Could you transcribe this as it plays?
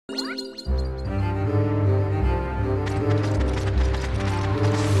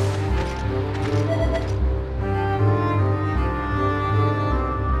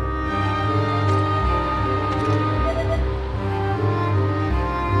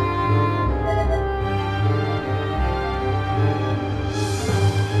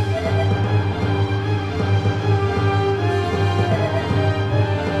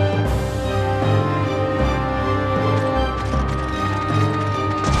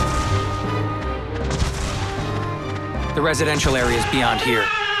The residential area's beyond here.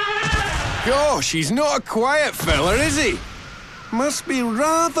 Gosh, he's not a quiet fella, is he? Must be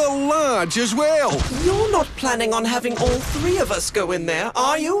rather large as well. You're not planning on having all three of us go in there,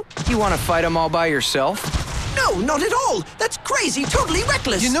 are you? You want to fight them all by yourself? No, not at all. That's crazy, totally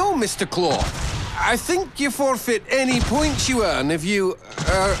reckless. You know, Mr. Claw, I think you forfeit any points you earn if you,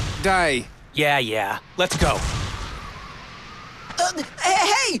 die. Yeah. Let's go.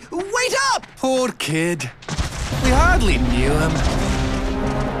 Hey, wait up! Poor kid. We hardly knew him.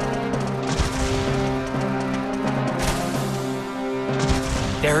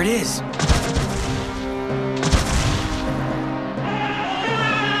 There it is.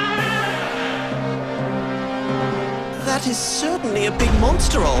 That is certainly a big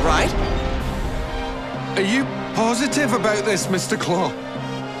monster, all right. Are you positive about this, Mr. Claw?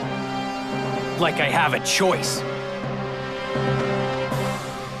 Like I have a choice.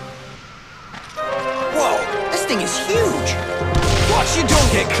 Whoa, this thing is huge. Watch you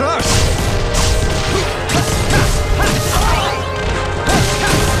don't get crushed.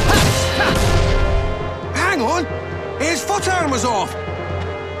 Hang on! His foot armor's off!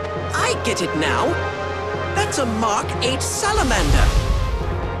 I get it now. That's a Mark VIII Salamander.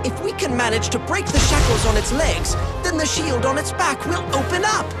 If we can manage to break the shackles on its legs, then the shield on its back will open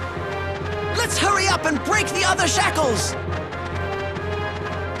up. Let's hurry up and break the other shackles!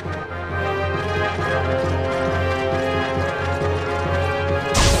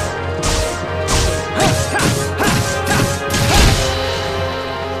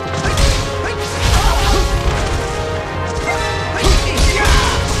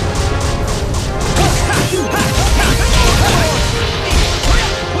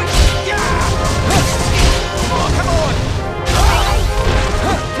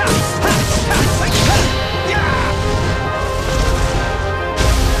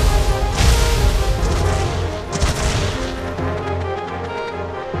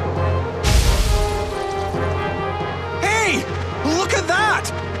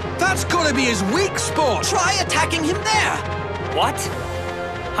 That's gotta be his weak spot! Try attacking him there! What?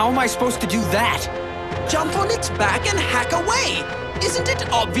 How am I supposed to do that? Jump on its back and hack away! Isn't it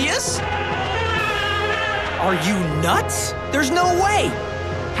obvious? Are you nuts? There's no way!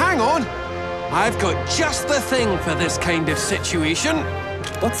 Hang on! I've got just the thing for this kind of situation.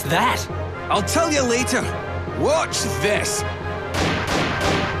 What's that? I'll tell you later. Watch this.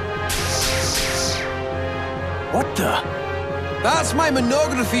 What the? That's my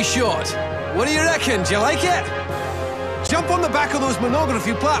monography shot. What do you reckon? Do you like it? Jump on the back of those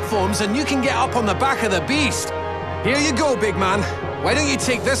monography platforms and you can get up on the back of the beast. Here you go, big man. Why don't you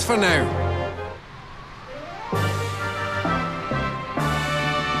take this for now?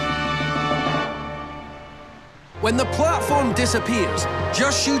 When the platform disappears,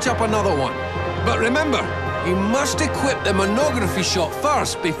 just shoot up another one. But remember, you must equip the monography shot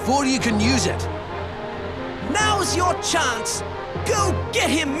first before you can use it. Now's your chance! Go get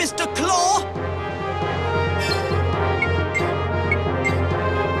him, Mr. Claw!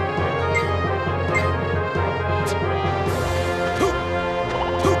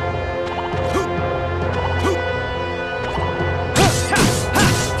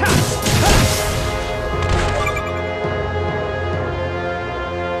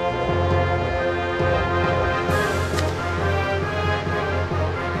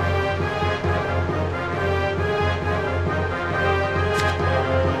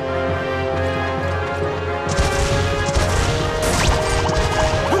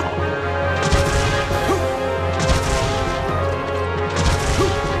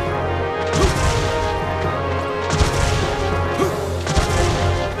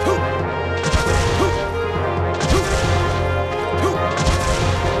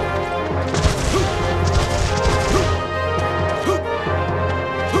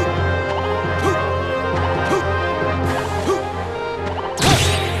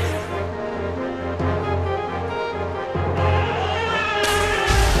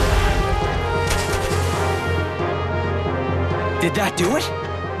 Did that do it?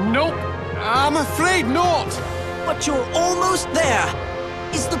 Nope. I'm afraid not. But you're almost there.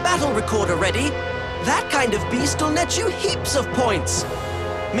 Is the battle recorder ready? That kind of beast will net you heaps of points.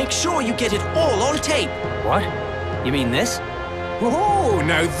 Make sure you get it all on tape. What? You mean this? Oh,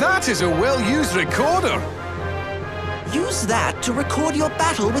 now that is a well-used recorder. Use that to record your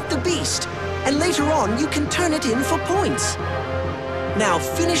battle with the beast, and later on you can turn it in for points. Now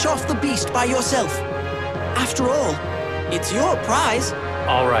finish off the beast by yourself. After all, it's your prize.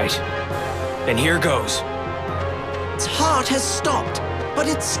 All right. Then here goes. Its heart has stopped, but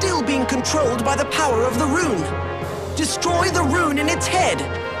it's still being controlled by the power of the rune. Destroy the rune in its head.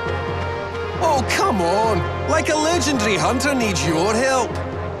 Oh, come on. Like a legendary hunter needs your help.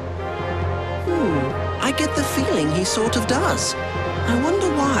 I get the feeling he sort of does. I wonder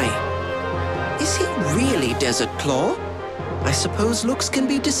why. Is he really Desert Claw? I suppose looks can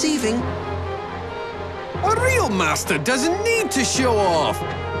be deceiving. A real master doesn't need to show off.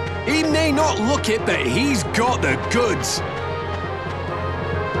 He may not look it, but he's got the goods.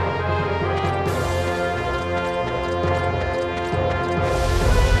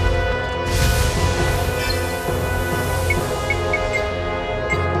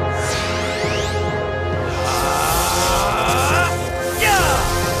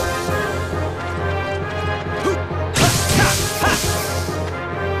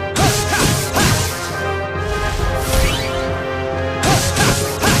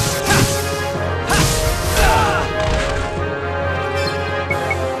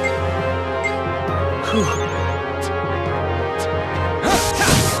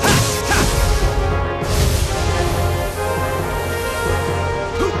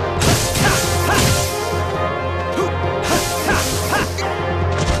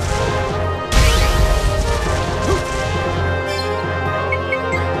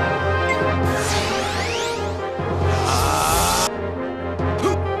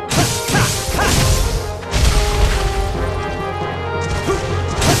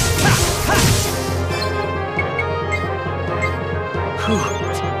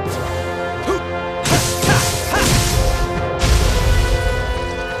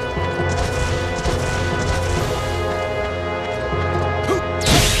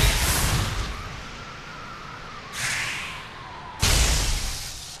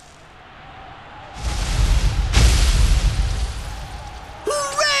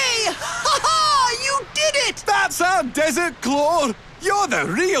 That's our Desert Claw! You're the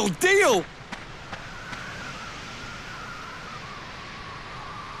real deal!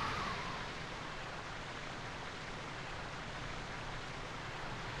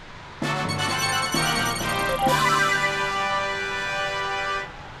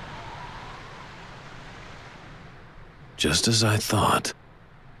 Just as I thought.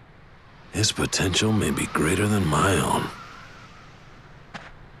 His potential may be greater than my own.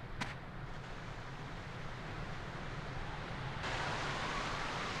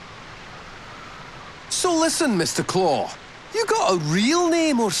 So listen, Mr. Claw. You got a real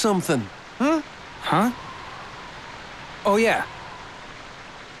name or something, huh? Huh? Oh, yeah.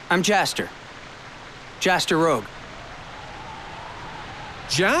 I'm Jaster. Jaster Rogue.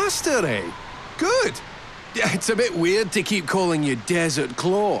 Jaster, eh? Good. It's a bit weird to keep calling you Desert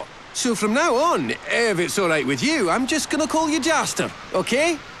Claw. So from now on, if it's all right with you, I'm just gonna call you Jaster,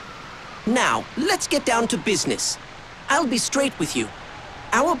 okay? Now, let's get down to business. I'll be straight with you.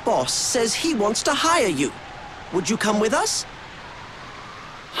 Our boss says he wants to hire you. Would you come with us?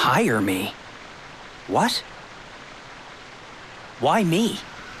 Hire me? What? Why me?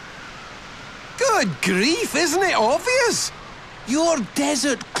 Good grief, isn't it obvious? You're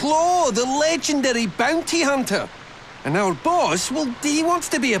Desert Claw, the legendary bounty hunter. And our boss, well, he wants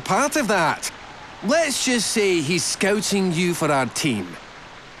to be a part of that. Let's just say he's scouting you for our team.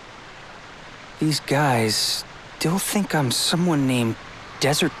 These guys still think I'm someone named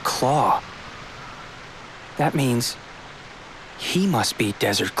Desert Claw. That means he must be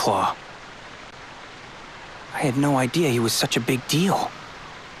Desert Claw. I had no idea he was such a big deal.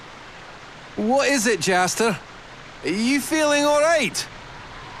 What is it, Jaster? Are you feeling all right?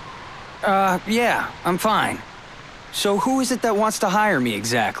 Yeah, I'm fine. So who is it that wants to hire me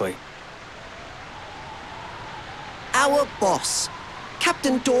exactly? Our boss,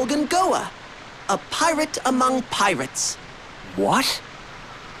 Captain Dorgan Goa, a pirate among pirates. What?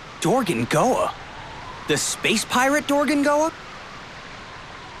 Dorgan Goa? The space pirate Dorgan Goa?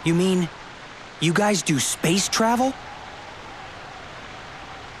 You mean, you guys do space travel?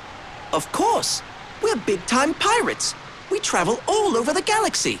 Of course. We're big-time pirates. We travel all over the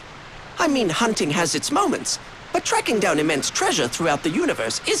galaxy. I mean, hunting has its moments, but tracking down immense treasure throughout the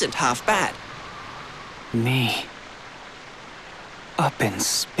universe isn't half bad. Me. Up in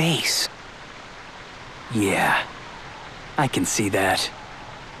space. Yeah, I can see that.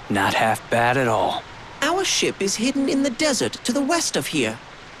 Not half bad at all. Our ship is hidden in the desert to the west of here.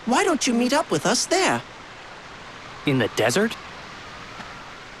 Why don't you meet up with us there? In the desert?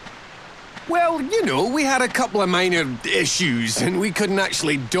 Well, you know, we had a couple of minor issues and we couldn't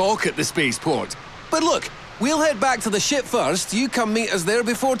actually dock at the spaceport. But look, we'll head back to the ship first. You come meet us there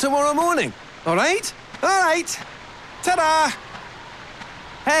before tomorrow morning. All right? All right. Ta-da!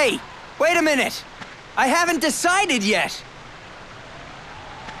 Hey, wait a minute. I haven't decided yet.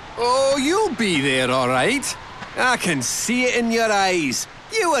 Oh, you'll be there, all right. I can see it in your eyes.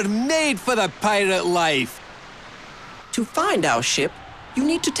 You were made for the pirate life. To find our ship, you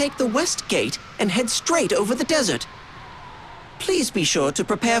need to take the west gate and head straight over the desert. Please be sure to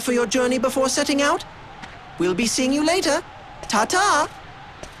prepare for your journey before setting out. We'll be seeing you later. Ta-ta!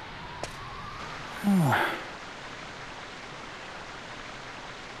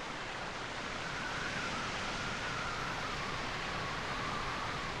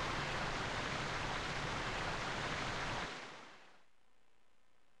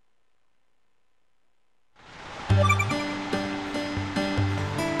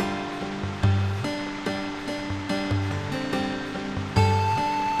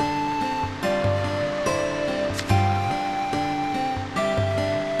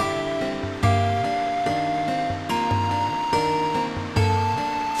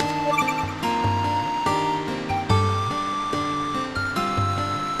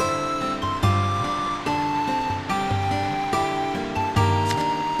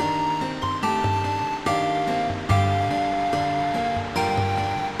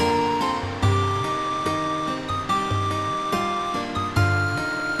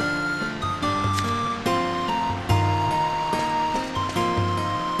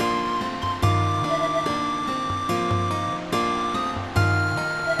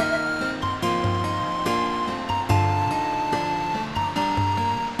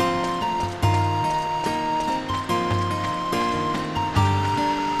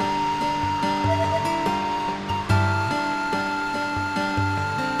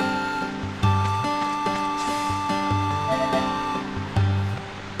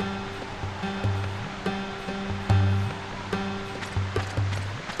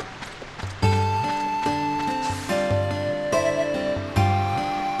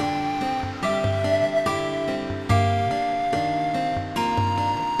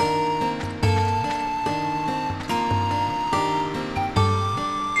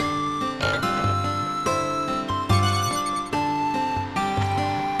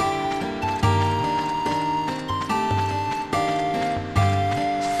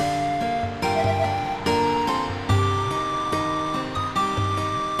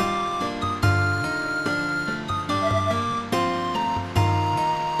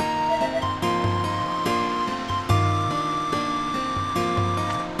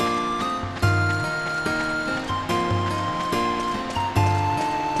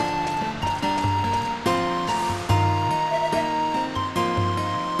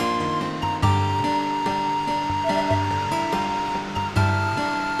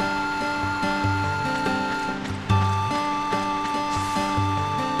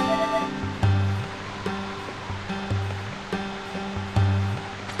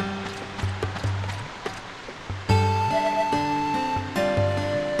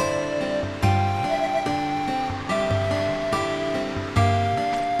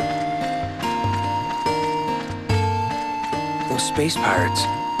 Those space pirates,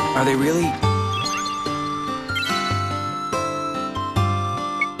 are they really